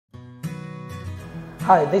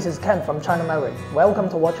Hi, this is Ken from China Marine. Welcome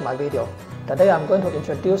to watch my video. Today I'm going to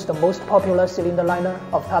introduce the most popular cylinder liner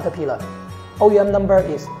of Caterpillar. OEM number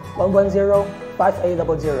is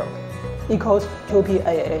 1105800, equals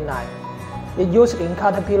 2P8889. It's used in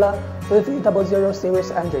Caterpillar 3300 series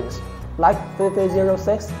engines like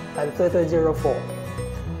 3306 and 3304.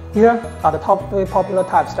 Here are the top 3 popular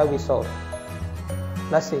types that we sold.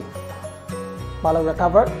 Let's see. Muller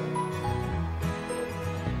recovered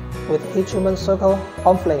with heat treatment circle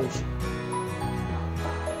on flange.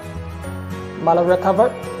 Muller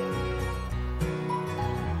recovered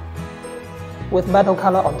with metal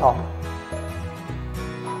color on top.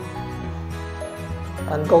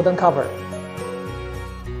 And golden cover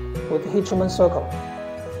with heat treatment circle.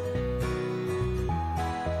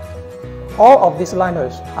 All of these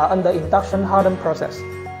liners are under induction harden process.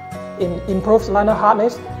 It improves liner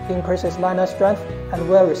hardness, increases liner strength, and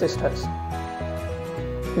wear resistance.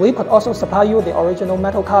 We could also supply you the original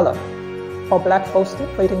metal color or black frosted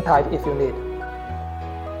plating type if you need.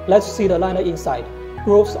 Let's see the liner inside.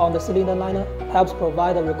 Grooves on the cylinder liner helps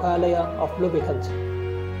provide the required layer of lubricant.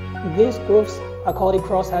 These grooves are called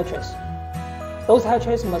cross hatches. Those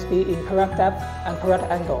hatches must be in correct depth and correct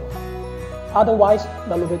angle. Otherwise,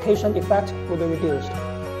 the lubrication effect will be reduced.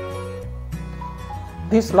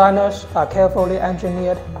 These liners are carefully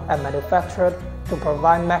engineered and manufactured to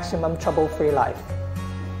provide maximum trouble-free life.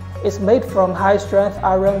 It's made from high-strength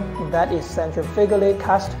iron that is centrifugally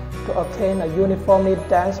cast to obtain a uniformly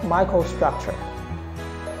dense microstructure.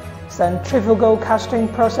 Centrifugal casting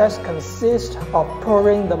process consists of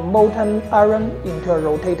pouring the molten iron into a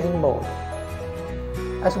rotating mold.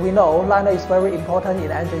 As we know, liner is very important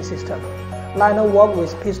in engine system. Liner work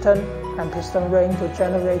with piston and piston ring to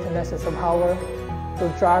generate necessary power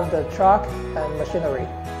to drive the truck and machinery.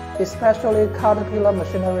 Especially Caterpillar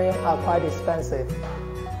machinery are quite expensive.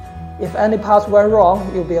 If any parts went wrong,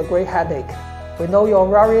 it will be a great headache. We know you're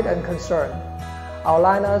worried and concerned. Our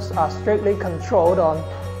liners are strictly controlled on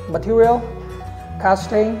material,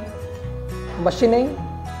 casting, machining,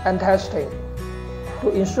 and testing to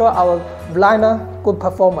ensure our liner good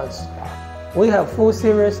performance. We have full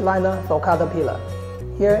series liner for Caterpillar.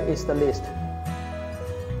 Here is the list.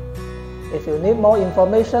 If you need more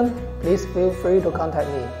information, please feel free to contact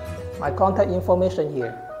me. My contact information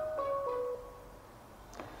here.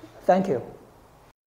 Thank you.